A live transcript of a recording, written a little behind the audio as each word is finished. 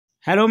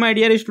Hello, my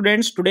dear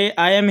students. Today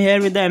I am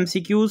here with the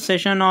MCQ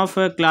session of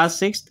class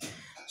 6th.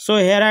 So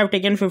here I have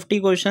taken 50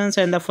 questions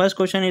and the first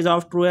question is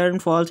of true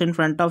and false in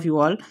front of you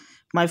all.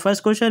 My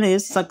first question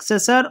is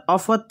successor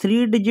of a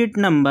 3-digit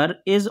number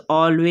is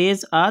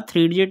always a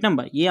 3-digit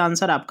number. ये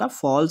answer आपका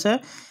false है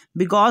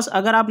because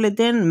अगर आप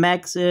लेते हैं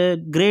max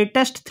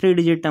greatest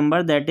 3-digit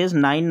number that is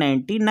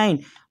 999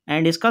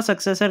 and इसका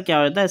successor क्या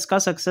होता है, इसका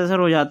सक्सेसर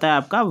हो जाता है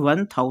आपका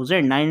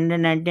 1000.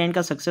 999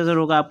 का सक्सेसर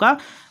होगा आपका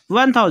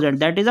 1000.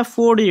 That is a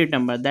 4-digit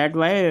number, that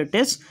why it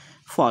is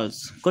false.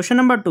 Question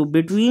number 2,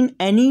 between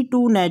any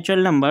two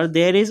natural number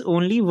there is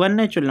only one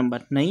natural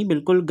number. नहीं,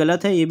 बिल्कुल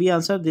गलत है ये भी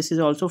answer. This is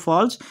also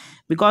false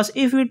because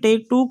if we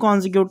take two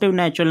consecutive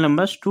natural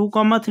numbers 2,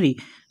 3,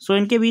 सो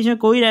इनके बीच में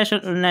कोई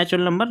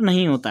natural number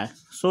नहीं होता है,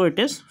 so it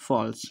is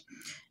false.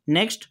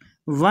 Next,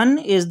 1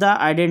 is the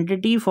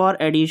identity for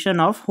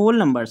addition of whole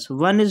numbers.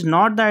 1 is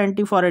not the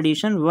identity for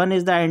addition. 1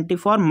 is the identity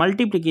for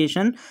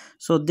multiplication.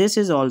 So this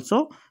is also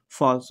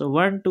false. So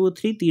 1, 2,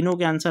 3 तीनों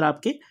के answer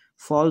आपके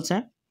false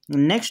हैं.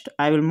 Next,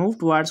 I will move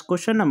towards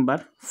question number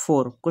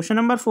 4.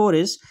 Question number 4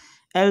 is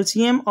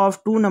LCM of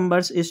two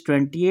numbers is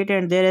 28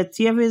 and their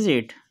HCF is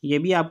 8. ये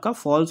भी आपका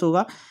false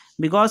होगा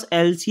because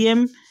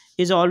LCM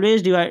is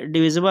always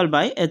divisible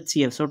by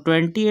HCF. So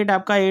 28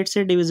 आपका 8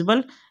 से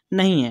divisible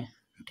नहीं है,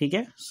 ठीक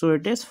है. So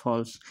it is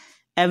false.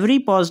 Every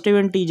positive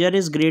integer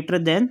is greater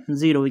than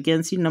 0. We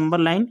can see number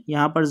line,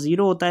 यहाँ पर 0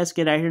 होता है,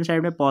 इसके राइट हैंड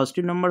साइड में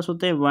पॉजिटिव नंबर्स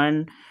होते हैं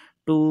 1,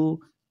 2,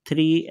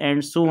 3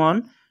 and so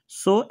on.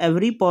 So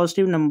every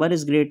positive number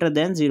is greater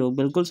than 0.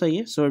 बिल्कुल सही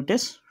है, so it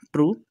is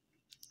true.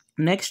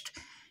 Next,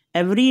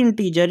 every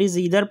integer is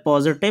either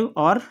positive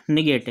और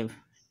निगेटिव.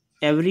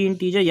 एवरी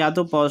इंटीजर या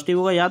तो पॉजिटिव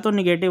होगा या तो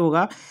निगेटिव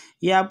होगा.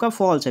 ये आपका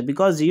फॉल्स है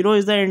because 0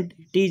 is the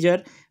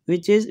integer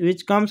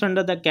which comes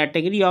under the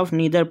category of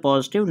neither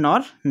positive nor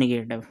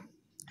negative.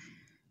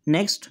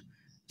 Next,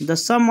 the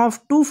sum of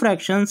two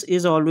fractions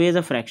is always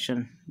a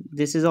fraction.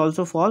 This is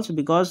also false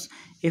because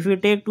if we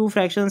take two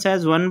fractions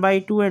as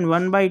 1/2 and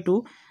 1/2,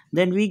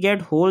 then we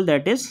get whole,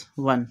 that is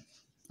 1.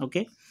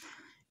 Okay,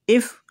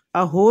 if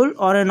a whole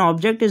or an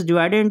object is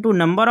divided into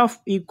number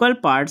of equal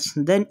parts,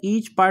 then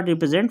each part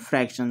represent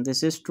fraction.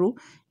 This is true.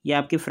 ये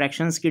आपकी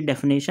fractions की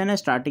definition है,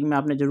 starting में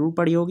आपने जरूर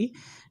पढ़ी होगी.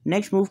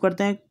 Next move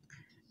करते हैं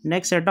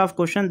next set of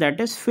question, that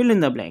is fill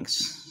in the blanks.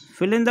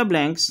 Fill in the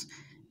blanks.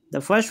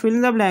 The first fill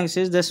in the blanks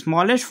is the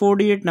smallest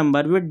 4-digit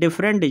number with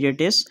different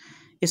digit is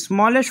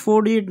smallest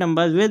 4-digit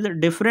number with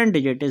different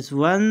digit is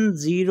 1,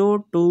 0,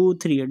 2,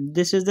 3.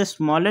 This is the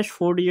smallest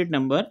 4-digit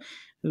number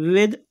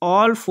with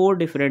all 4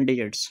 different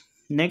digits.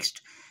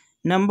 Next,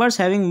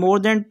 numbers having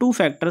more than 2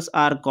 factors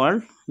are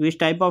called,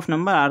 which type of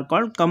number are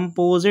called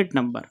composite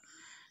number.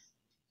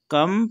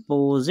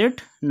 Composite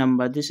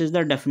number, this is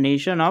the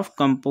definition of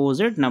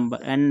composite number,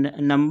 and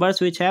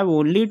numbers which have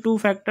only 2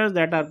 factors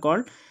that are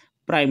called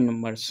prime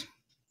numbers.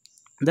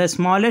 The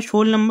smallest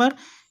whole number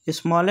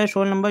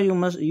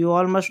you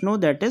all must know,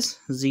 that is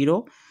 0.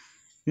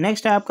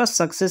 Next है आपका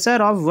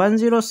successor of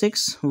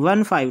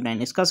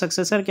 106159. इसका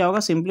successor क्या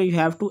होगा, simply you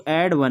have to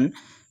add 1.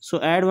 So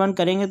add 1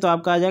 करेंगे तो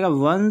आपका आ जाएगा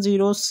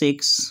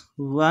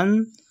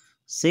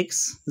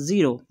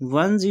 106160.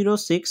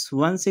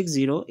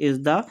 106160 is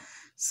the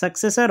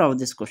successor of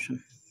this question.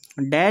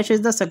 Dash is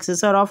the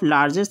successor of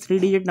largest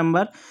 3-digit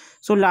number.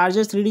 So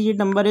largest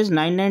 3-digit number is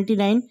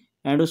 999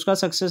 and उसका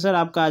successor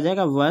आपका आ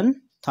जाएगा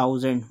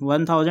 1000.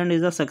 1000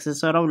 is the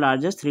successor of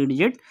largest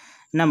 3-digit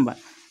number.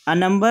 A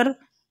number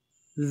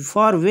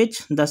for which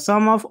the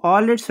sum of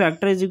all its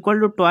factor is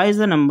equal to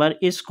twice the number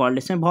is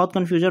called. इसमें बहुत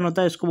confusion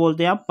होता है, इसको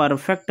बोलते हैं आप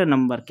perfect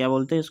number. क्या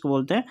बोलते हैं, इसको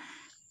बोलते हैं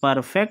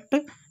perfect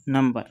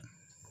number.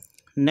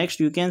 Next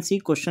you can see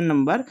question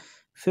number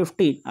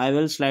 15. I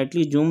will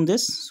slightly zoom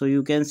this so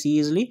you can see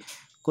easily.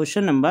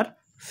 Question number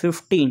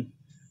 15.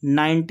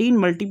 19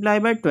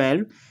 multiplied by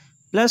 12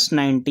 plus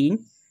 19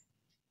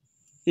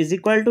 is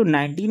equal to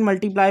 19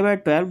 multiplied by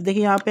 12.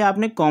 देखिए यहाँ पे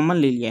आपने कॉमन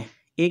ले लिया है,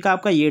 एक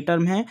आपका ये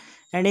टर्म है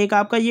एंड एक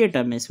आपका ये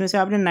टर्म है, इसमें से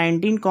आपने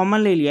 19 कॉमन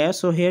ले लिया है.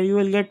 So here you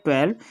will get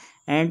 12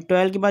 and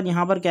 12 के बाद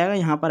यहाँ पर क्या आएगा,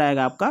 यहाँ पर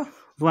आएगा आपका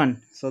 1.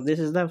 So this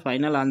is the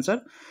final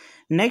answer.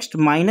 Next,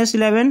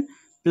 -11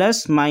 plus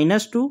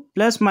 -2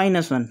 plus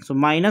 -1. So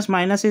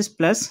minus is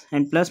plus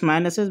and plus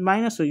minus is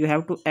minus, so you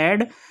have to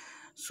add.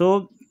 So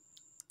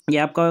ये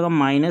आपका होगा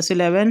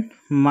 -11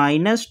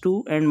 -2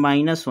 and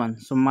 -1.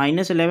 So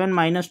 -11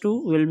 -2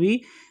 will be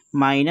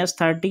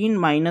 -13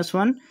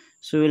 -1,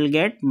 so you will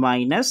get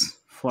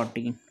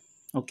 -14.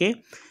 Okay,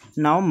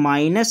 now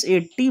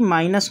 -80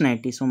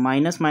 -90. So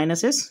minus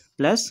is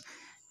plus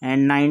and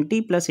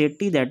 90 plus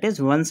 80, that is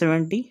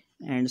 170,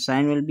 and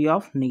sign will be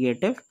of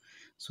negative.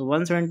 So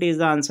 170 is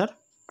the answer.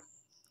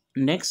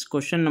 Next,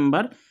 question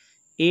number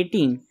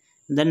 18.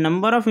 The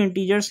number of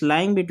integers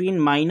lying between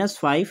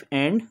 -5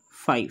 and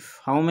 5.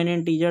 How many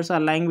integers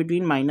are lying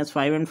between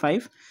 -5 and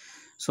 5?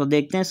 So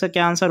देखते हैं इसका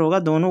क्या answer होगा.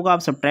 दोनों को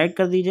आप subtract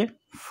कर दीजिए,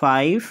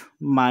 5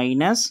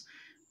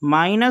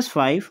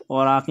 -5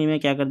 और आखिरी में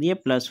क्या कर दिए,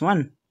 +1.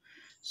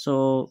 सो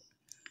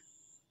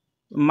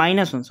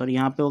 -1, सॉरी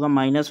यहाँ पे होगा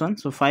 -1.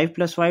 सो 5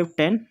 + 5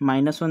 10,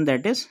 -1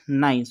 that is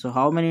 9. So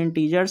how many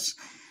integers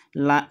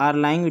are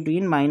lying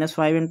between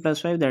 -5 and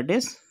 +5, that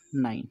is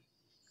 9.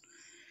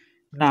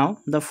 Now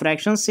the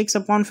fraction 6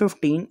 upon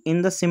 15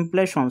 in the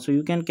simplest form, so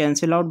you can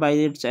cancel out by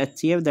its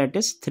HCF, that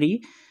is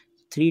 3.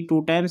 3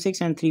 2 times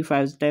 6 and 3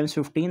 5 times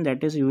 15,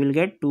 that is you will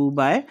get 2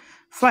 by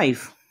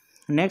 5.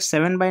 Next,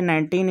 7 by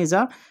 19 is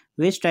a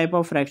which type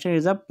of fraction?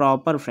 Is a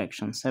proper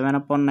fraction. 7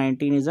 upon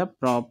 19 is a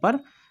proper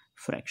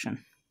fraction.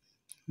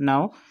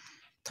 Now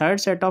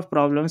third set of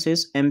problems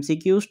is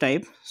MCQs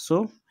type.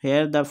 So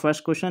here the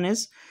first question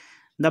is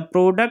the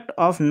product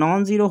of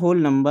non-zero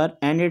whole number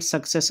and its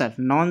successor.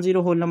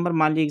 non-zero whole number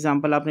मान लीजिए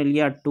example आपने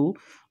लिया 2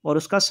 और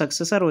उसका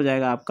successor हो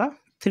जाएगा आपका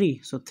 3.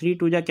 सो 3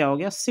 2 जा क्या हो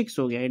गया 6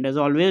 हो गया. It is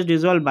always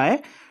divisible by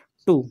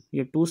 2.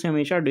 ये 2 से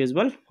हमेशा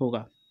डिविजिबल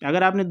होगा.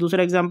 अगर आपने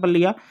दूसरा एग्जाम्पल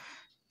लिया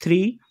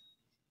 3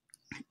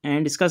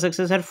 एंड इसका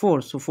सक्सेसर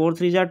 4, सो 4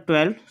 3 जा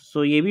 12,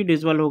 सो ये भी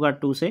डिविजिबल होगा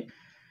 2 से.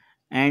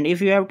 And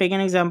if you have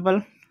taken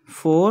example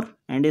 4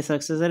 and is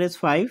successor is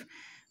 5,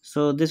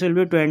 so this will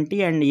be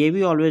 20 and ये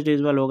भी ऑलवेज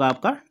डिविजिबल होगा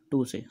आपका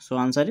 2 से. So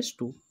answer is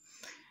 2.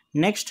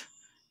 Next,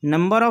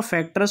 number of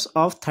factors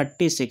of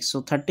 36.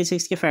 सो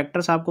 36 के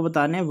फैक्टर्स आपको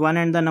बताने हैं. 1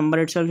 एंड द नंबर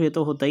इटसेल्फ, ये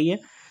तो होता ही है.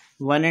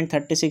 1 एंड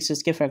 36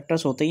 इसके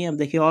फैक्टर्स होते ही हैं. अब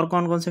देखिए और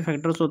कौन कौन से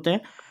फैक्टर्स होते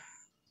हैं.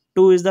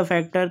 2 is the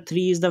factor,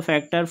 3 is the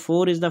factor,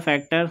 4 is the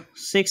factor,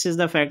 6 is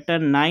the factor,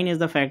 9 is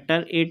the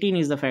factor, 18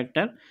 is the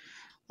factor.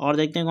 और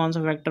देखते हैं कौन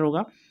सा फैक्टर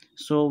होगा.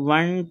 सो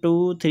 1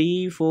 2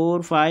 3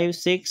 4 5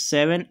 6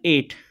 7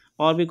 8.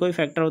 और भी कोई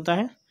फैक्टर होता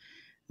है.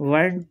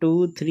 1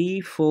 2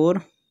 3 4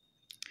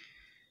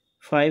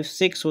 5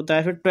 6 होता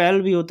है. फिर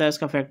 12 भी होता है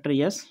इसका factor.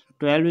 Yes,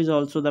 12 is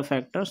also the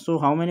factor. So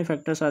how many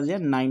factors are there?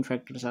 9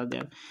 factors are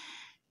there.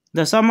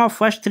 The some of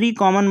first 3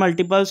 common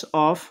multiples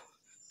of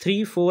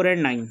 3 4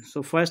 and 9.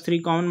 So first 3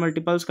 common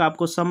multiples का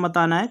आपको सम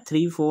बताना है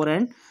 3 4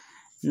 एंड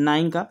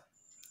 9 का.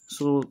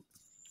 सो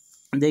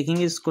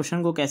देखेंगे इस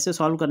क्वेश्चन को कैसे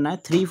सॉल्व करना है.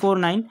 3 4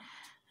 9.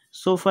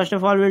 So first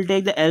of all we'll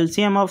take the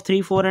LCM of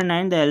 3 4 and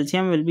 9. The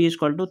LCM will be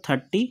equal to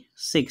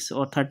 36.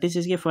 और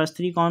 36 के first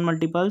 3 common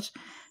multiples,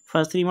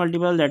 first 3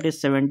 multiple that is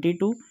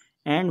 72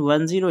 and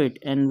 108.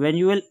 And when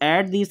you will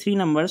add these 3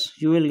 numbers,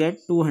 you will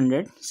get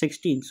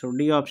 216. So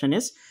D option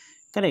is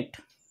correct.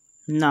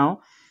 Now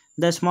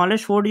the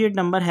smallest 4-digit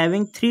number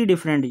having 3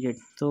 different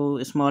digits. So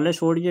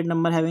smallest 4-digit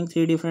number having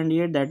 3 different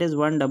digits, that is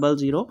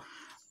 1002.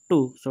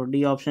 So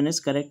D option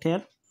is correct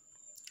here.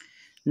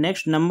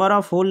 Next, number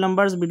of whole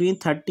numbers between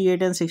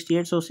 38 and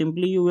 68. So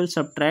simply you will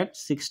subtract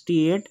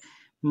 68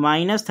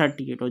 minus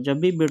 38. और जब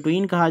भी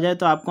between कहा जाए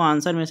तो आपको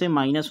answer में से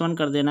 -1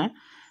 कर देना है.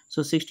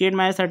 So 68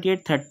 minus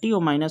 38 30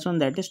 और -1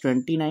 that is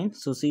 29.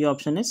 So C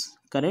option is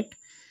correct.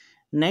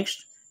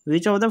 Next,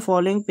 which of the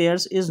following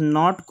pairs is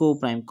not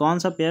co-prime? कौन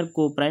सा पेयर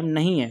co-prime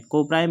नहीं है?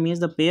 Co-prime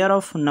means the pair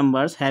of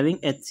numbers having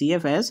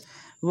HCF as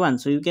 1.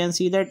 So you can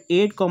see that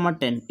 8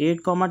 10, 8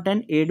 10,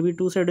 8 भी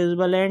 2 से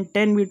divisible है and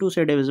 10 भी 2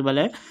 से divisible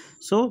है.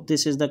 So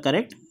this is the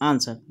correct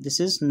answer. This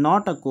is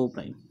not a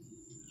co-prime.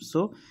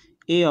 So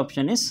A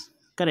option is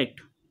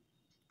correct.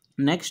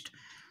 Next,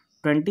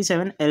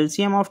 27,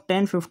 LCM of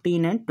 10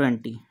 15 and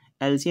 20.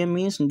 LCM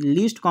means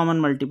least common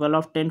multiple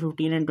of 10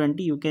 15 and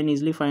 20. You can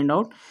easily find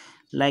out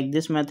like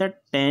this method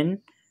 10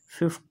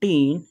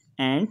 15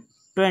 and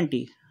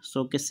 20.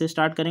 So किससे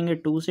start करेंगे?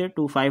 2 से.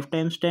 2 5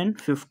 times 10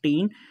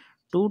 15,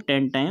 2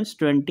 10 times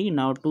 20.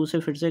 Now 2 से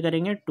फिर से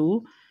करेंगे.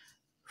 2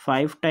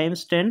 5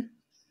 times 10,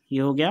 ये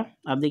हो गया.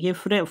 अब देखिए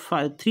फिर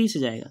 3 से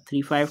जाएगा.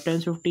 3 5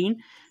 times 15,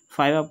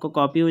 5 आपको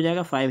कॉपी हो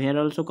जाएगा. 5 हेयर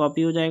ऑल्सो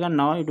कॉपी हो जाएगा.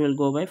 Now it will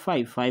go bye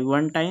 5. 5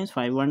 1 times,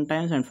 5 1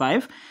 times and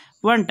 5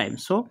 1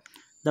 times. So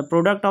the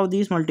product of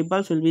these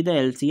multiples will be the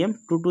LCM.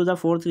 2 to the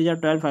 4 3 is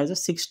 12, 5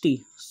 is 60.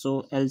 So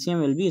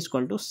LCM will be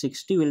equal to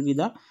 60 will be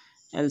the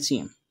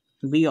LCM.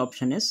 B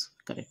option is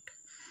correct.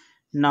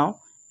 Now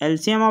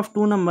LCM of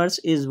two numbers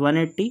is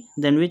 180.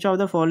 Then which of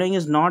the following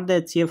is not the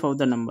HCF of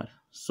the number?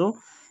 So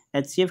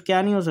HCF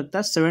क्या नहीं हो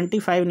सकता?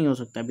 75 नहीं हो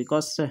सकता,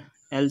 because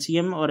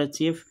LCM और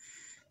HCF,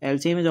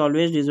 LCM is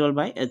always divisible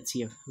by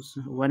HCF.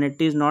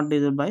 180 is not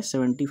divisible by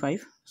 75.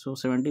 So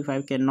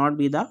 75 cannot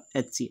be the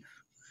HCF.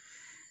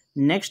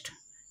 Next,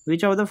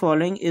 which of the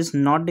following is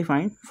not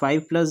defined?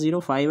 5 plus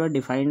 0, 5 are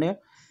defined है.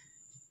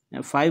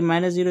 5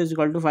 minus 0 is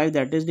equal to 5,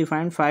 that is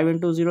defined. 5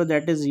 into 0,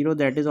 that is 0,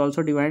 that is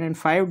also defined. And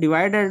 5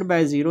 divided by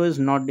 0 is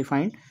not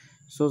defined.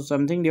 So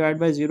something divided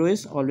by 0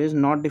 is always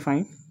not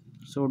defined.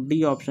 So D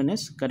option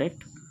is correct.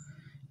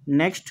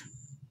 Next,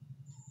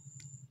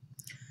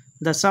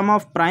 the sum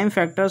of prime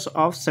factors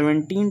of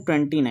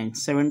 1729.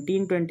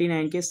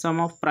 1729 के sum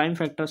of prime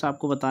factors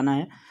आपको बताना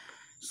है.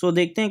 So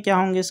देखते हैं क्या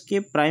होंगे इसके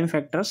prime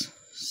factors.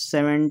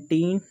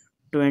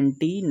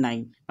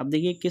 1729. अब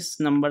देखिए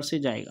किस नंबर से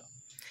जाएगा.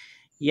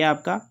 ये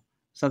आपका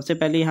सबसे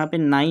पहले यहाँ पे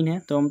 9 है,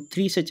 तो हम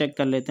 3 से चेक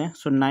कर लेते हैं.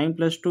 सो 9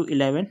 + 2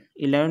 11,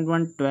 11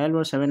 1 12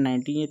 और 7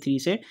 19. ये 3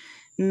 से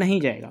नहीं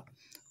जाएगा.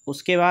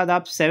 उसके बाद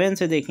आप 7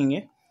 से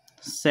देखेंगे.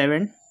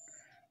 7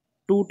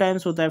 2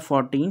 टाइम्स होता है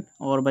 14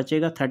 और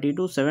बचेगा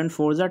 32. 7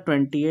 4 ज़ा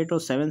 28 और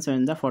 7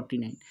 7 ज़ा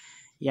 49.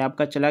 ये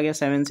आपका चला गया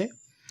 7 से.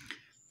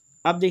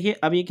 अब देखिए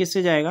अब ये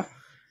किससे जाएगा.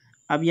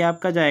 अब ये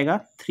आपका जाएगा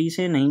 3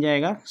 से नहीं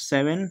जाएगा.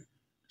 7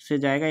 से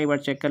जाएगा, एक बार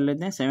चेक कर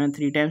लेते हैं। 7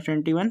 3 टाइम्स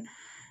 21,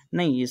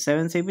 नहीं ये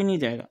 7 से भी नहीं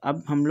जाएगा।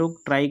 अब हम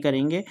लोग ट्राई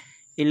करेंगे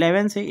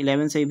 11 से,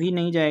 11 से भी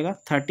नहीं जाएगा।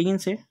 13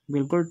 से,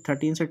 बिल्कुल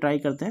 13 से ट्राई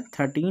करते हैं।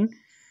 13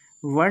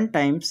 1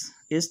 times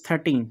is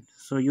 13,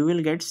 so you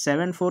will get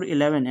 7 4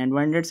 11 and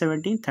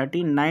 117,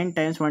 13 9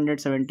 times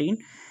 117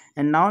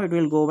 and now it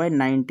will go by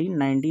 19,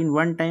 19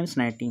 1 times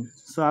 19.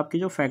 so आपके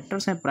जो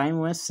फैक्टर्स हैं प्राइम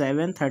हुए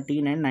 7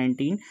 13 and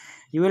 19,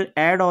 you will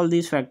add all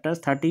these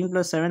factors, 13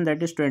 plus 7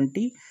 that is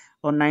 20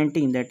 or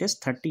 19 that is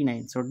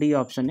 39. so D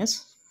option is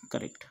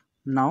correct.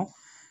 Now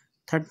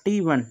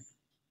 31,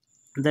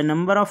 the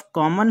number of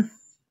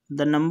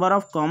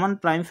common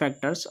prime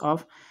factors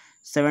of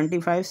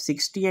 75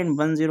 60 and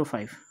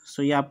 105.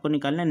 सो ये आपको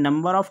निकालना है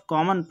number of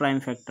common prime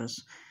factors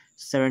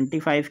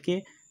 75 के,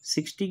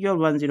 60 के और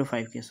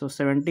 105 के। सो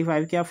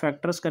 75 के आप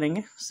फैक्टर्स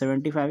करेंगे,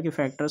 75 के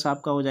फैक्टर्स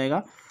आपका हो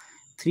जाएगा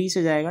 3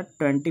 से जाएगा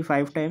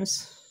 25 टाइम्स,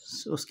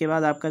 उसके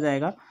बाद आपका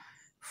जाएगा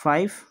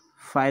 5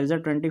 5 ज़ा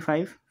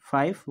 25,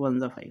 5 1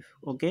 ज़ा 5।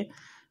 ओके,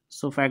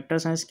 सो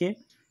फैक्टर्स हैं इसके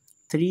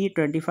 3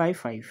 25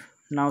 5।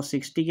 नाउ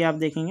 60 के आप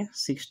देखेंगे,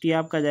 60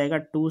 आपका जाएगा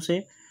 2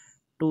 से,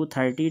 2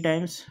 30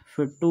 टाइम्स,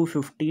 फिर 2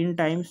 15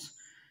 टाइम्स,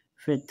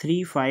 फिर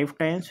 3 5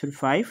 टाइम्स, फिर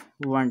 5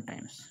 1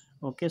 टाइम्स।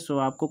 ओके, सो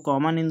आपको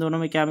कॉमन इन दोनों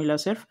में क्या मिला,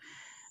 सिर्फ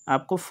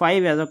आपको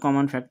 5 एज अ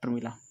कॉमन फैक्टर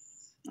मिला।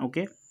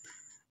 ओके,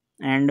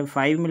 एंड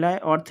 5 मिला है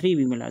और 3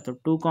 भी मिला है, तो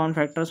 2 कॉमन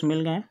फैक्टर्स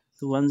मिल गए हैं।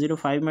 तो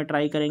 105 में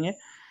ट्राई करेंगे,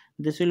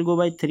 दिस विल गो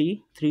बाई 3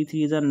 3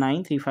 3 ज़ा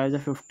 9, 3 5 ज़ा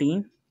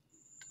 15,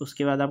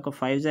 उसके बाद आपका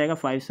 5 जाएगा,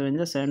 5 7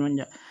 ज़ा 7 1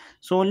 जा।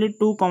 So only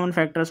 2 common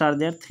factors are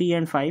there, 3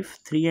 and 5,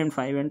 3 and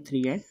 5 and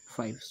 3 and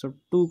 5. So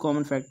 2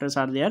 common factors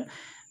are there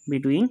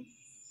between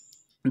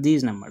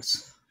these numbers.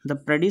 The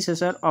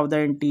predecessor of the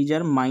integer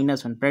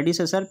 -1,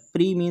 predecessor,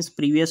 pre means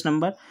previous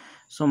number,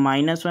 so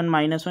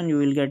 -1 you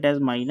will get as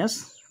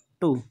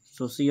 -2.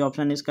 So C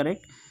option is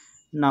correct.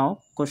 Now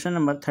question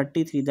number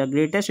 33, the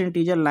greatest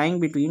integer lying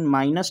between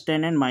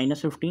 -10 and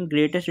 -15.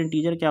 greatest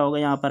integer क्या होगा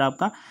यहाँ पर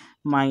आपका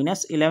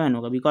 -11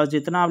 होगा, because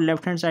जितना आप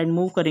left hand side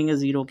move करेंगे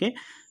zero के,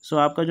 सो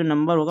आपका जो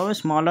नंबर होगा वो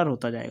स्मॉलर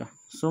होता जाएगा।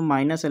 सो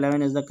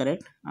 -11 is the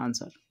correct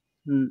answer.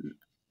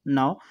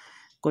 Now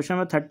question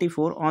number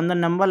 34, on the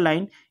number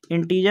line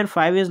integer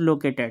 5 is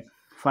located.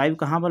 5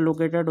 कहाँ पर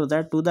लोकेटेड होता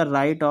है, to the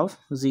right of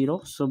 0,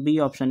 so B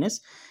option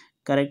is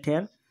correct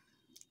here.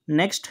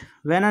 Next,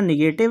 when a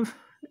negative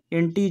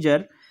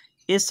integer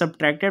is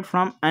subtracted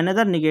from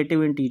another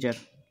negative integer,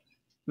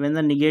 when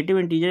the negative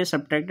integer is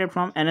subtracted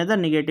from another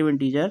negative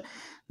integer,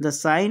 the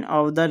sign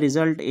of the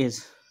result is,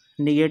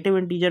 negative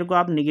integer को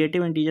आप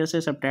negative integer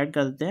से subtract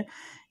करते हैं,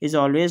 is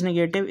always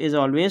negative, is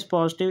always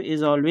positive,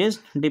 is always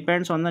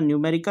depends on the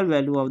numerical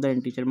value of the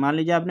integer। मान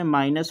लीजिए आपने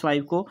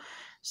 -5 को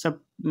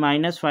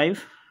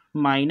 -5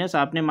 minus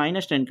आपने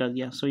 -10 कर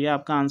दिया, सो ये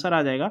आपका आंसर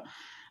आ जाएगा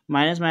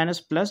माइनस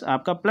प्लस,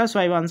 आपका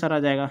 +5 आंसर आ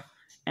जाएगा।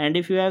 And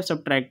if you have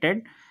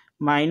subtracted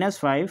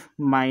 -5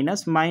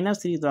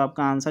 -3, तो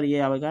आपका आंसर ये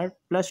आएगा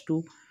 +2,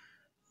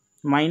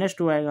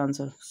 -2 आएगा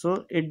answer. So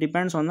it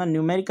depends on the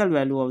numerical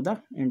value of the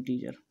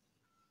integer.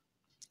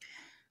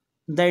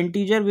 The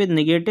integer with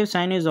negative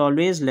sign is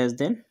always less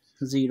than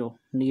 0,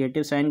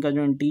 negative sign का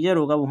जो integer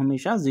होगा वो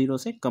हमेशा 0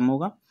 से कम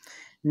होगा।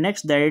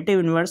 Next, the additive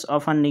inverse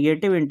of a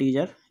negative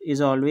integer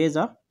is always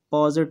a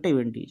positive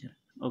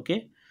integer.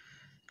 Okay,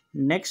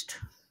 next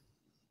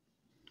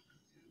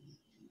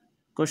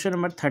question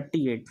number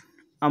 38,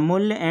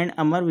 Amulya and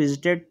Amar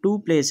visited 2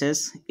 places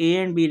A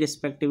and B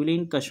respectively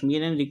in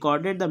Kashmir and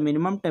recorded the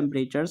minimum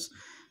temperatures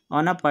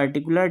on a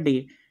particular day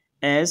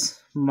as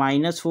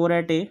 -4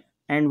 at A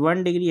and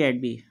 1 degree at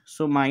B.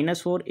 So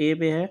 -4 A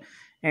पे है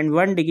and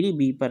 1 degree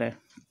B पर है,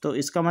 तो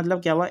इसका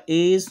मतलब क्या हुआ,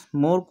 A is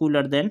more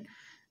cooler than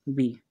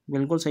B।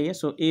 बिल्कुल सही है।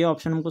 सो A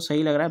ऑप्शन हमको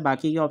सही लग रहा है।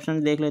 बाकी के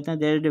ऑप्शन देख लेते हैं।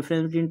 There is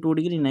difference between 2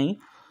 degree, नहीं,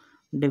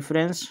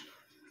 difference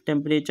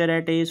temperature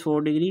at A is 4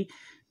 degree,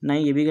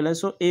 नहीं, ये भी गलत।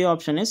 सो A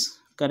option is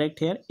correct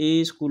here, A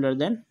is cooler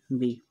than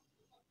B.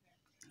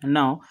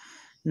 Now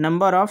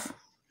number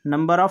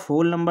of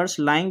whole numbers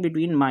lying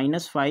between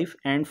 -5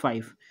 and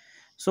 5.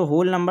 so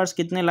whole numbers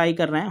कितने लाई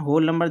कर रहे हैं,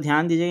 whole number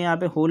ध्यान दीजिए, यहाँ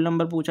पे whole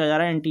number पूछा जा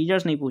रहा है,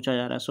 integers नहीं पूछा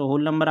जा रहा है। so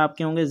whole number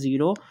आपके होंगे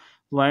 0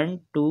 1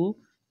 2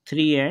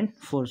 3 and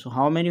 4. so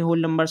how many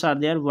whole numbers are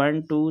there, 1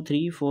 2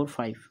 3 4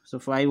 5.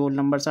 so 5 whole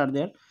numbers are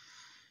there.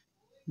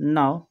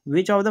 Now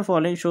which of the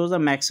following shows the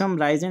maximum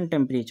rise in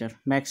temperature?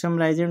 maximum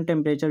rise in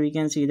temperature we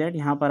can see that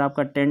यहाँ पर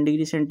आपका 10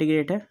 degree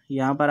centigrade है,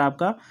 यहाँ पर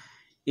आपका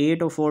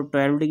 8 और 4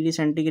 12 degree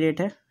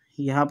centigrade है,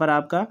 यहाँ पर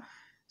आपका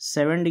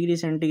 7 डिग्री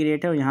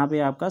सेंटीग्रेड है और यहाँ पे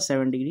आपका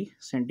 7 डिग्री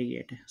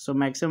सेंटीग्रेड है। So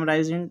maximum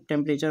rise in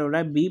temperature हो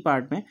रहा है बी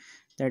पार्ट में,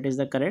 that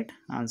is the correct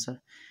answer.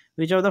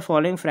 Which of the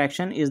following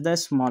fraction is the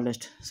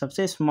smallest,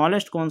 सबसे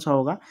स्मॉलेस्ट कौन सा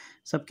होगा,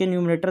 सबके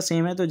न्यूमरेटर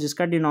सेम है, तो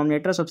जिसका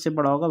डिनोमिनेटर सबसे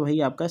बड़ा होगा वही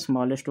आपका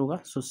स्मॉलेस्ट होगा।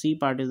 सो C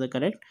part is the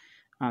correct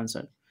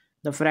answer.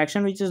 The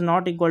fraction which is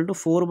not equal to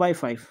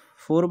 4/5,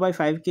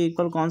 4/5 के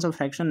इक्वल कौन सा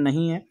फ्रैक्शन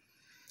नहीं है,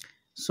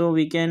 so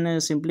we can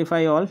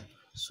simplify all.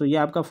 सो ये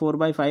आपका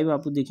 4/5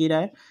 आपको दिख ही रहा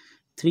है,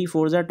 3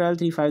 4 ज़ा 12,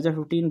 3 5 ज़ा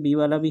 15, बी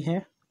वाला भी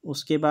है,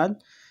 उसके बाद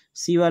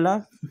सी वाला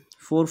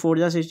 4 4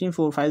 ज़ा 16,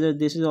 4 5 ज़ा,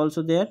 this is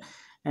also there,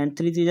 and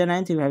 3 3 जा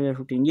 9, 3 5 जा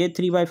 15, ये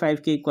 3/5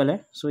 के इक्वल है।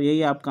 सो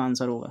यही आपका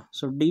आंसर होगा।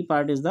 सो D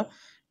part is the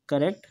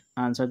correct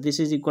answer. This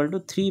is equal to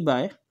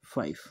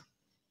 3/5।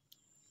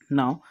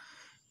 Now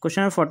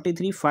question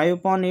 43,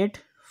 5/8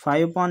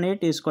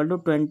 5/8 is equal to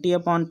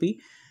 20/p।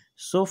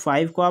 सो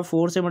 5 को आप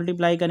 4 से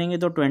मल्टीप्लाई करेंगे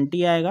तो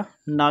 20 आएगा।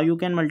 नाउ यू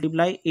कैन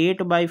मल्टीप्लाई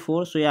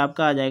 8/4, सो ये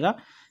आपका आ जाएगा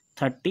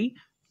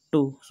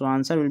 32। So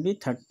answer will be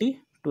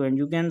 32 and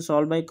you can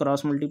solve by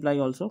cross multiply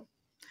also.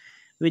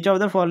 Which of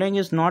the following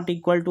is not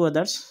equal to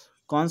others,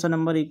 कौन सा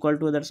नंबर इक्वल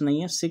टू अदर्स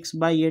नहीं है।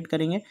 6/8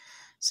 करेंगे,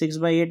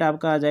 6/8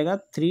 आपका आ जाएगा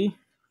 3,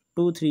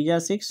 2 3 जा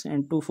 6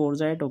 एंड 2 4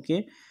 जा 8,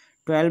 ओके।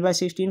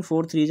 12/16,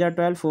 4 3 जा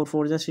 12, 4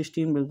 4 जा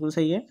 16, बिल्कुल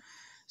सही है।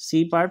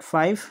 सी पार्ट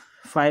 5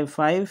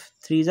 5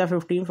 3 जा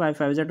 15, 5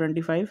 5 जा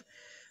 25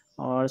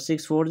 और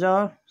 6 4 जा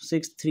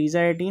 6 3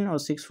 जा 18 और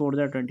 6 4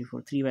 जा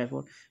 24,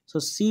 3/4। सो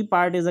C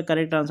part is the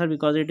correct answer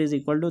because it is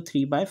equal to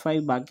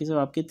 3/5। बाकी सब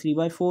आपके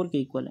 3/4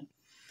 के इक्वल है।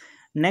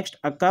 Next,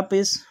 a cup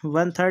is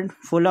 1/3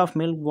 full of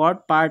milk, what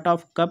part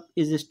of cup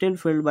is still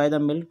filled by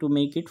the milk to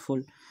make it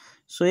full.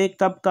 सो एक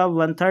cup का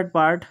 1/3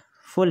 part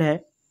full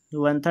है,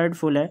 1/3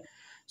 full है।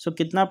 सो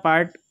कितना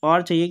पार्ट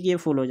और चाहिए कि ये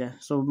फुल हो जाए।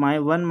 सो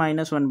 1 -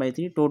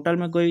 1/3, टोटल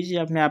में कोई भी चीज़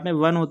अपने आप में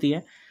 1 होती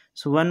है।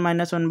 सो 1 -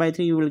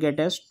 1/3 you will get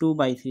as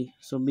 2/3।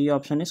 So B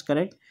option is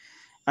correct.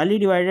 Ali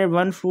divided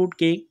 1 fruit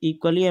cake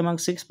equally among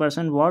 6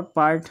 person, what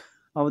part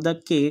of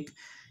the cake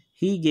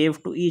he gave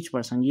to each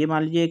person. ये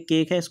मान लीजिए एक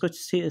केक है, इसको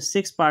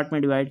 6 पार्ट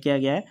में डिवाइड किया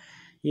गया है।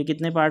 ये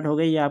कितने पार्ट हो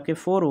गए, ये आपके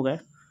 4 हो गए।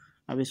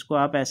 अब इसको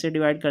आप ऐसे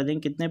डिवाइड कर देंगे,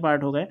 कितने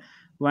पार्ट हो गए,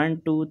 1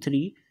 2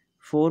 3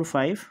 4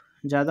 5,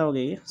 ज़्यादा हो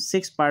गए, ये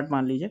 6 पार्ट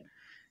मान लीजिए।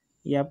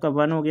 ये आपका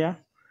 1 हो गया,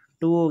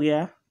 2 हो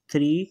गया,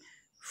 3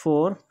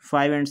 4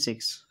 5 एंड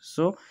 6।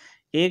 सो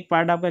एक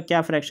पार्ट आपका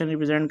क्या फ्रैक्शन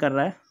रिप्रेजेंट कर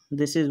रहा है,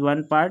 this is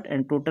 1 part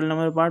and total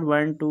number part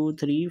 1 2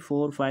 3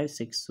 4 5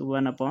 6,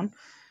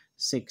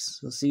 1/6।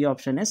 So C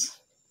option is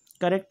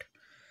correct.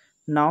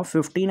 Now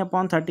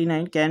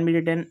 15/39 can be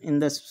written in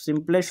the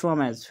simplest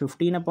form as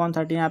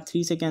 15/39 आप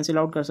 3 से कैंसिल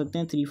आउट कर सकते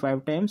हैं, 3 5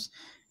 times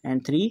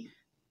and 3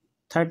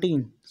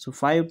 13। So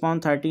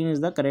 5/13 is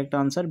the correct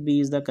answer, B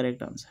is the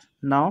correct answer.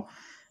 Now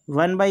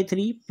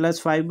 1/3 plus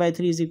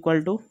 5/3 is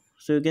equal to,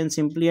 so you can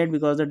simply add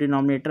because the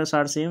denominators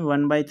are same,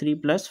 1/3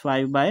 plus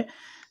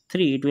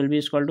 5/3 it will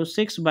be equal to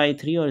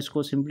 6/3 और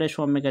इसको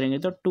simplest form में करेंगे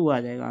तो 2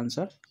 आ जाएगा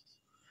answer.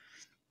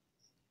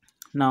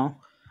 Now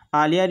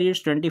Alia reads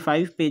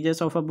 25 pages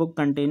of a book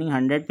containing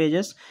 100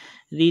 pages.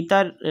 Rita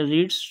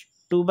reads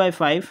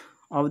 2/5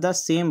 of the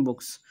same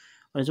books.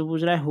 और इसको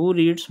पूछ रहा है who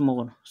reads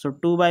more. So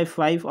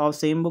 2/5 of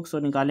same books, तो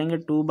निकालेंगे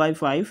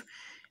 2/5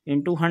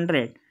 into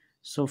 100.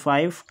 So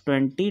 5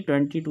 20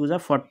 22 is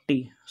 40.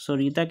 So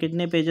Rita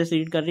कितने पेजेस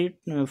रीड कर रही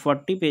है,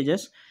 40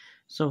 pages.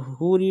 So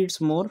who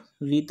reads more?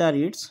 Rita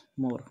reads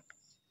more.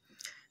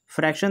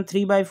 Fraction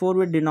 3/4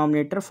 with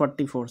denominator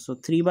 44।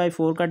 सो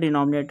 3/4 का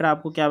डिनोमिनेटर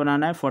आपको क्या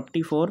बनाना है,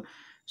 44।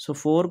 सो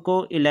 4 को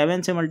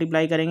 11 से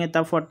मल्टीप्लाई करेंगे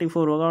तब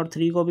 44 होगा और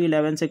 3 को भी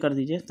 11 से कर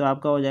दीजिए तो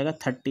आपका हो जाएगा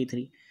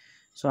 33।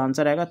 सो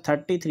आंसर आएगा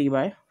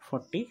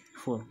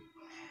 33/44।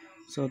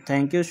 So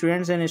thank you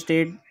students and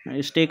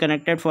stay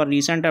connected for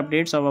recent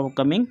updates of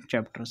upcoming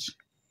chapters.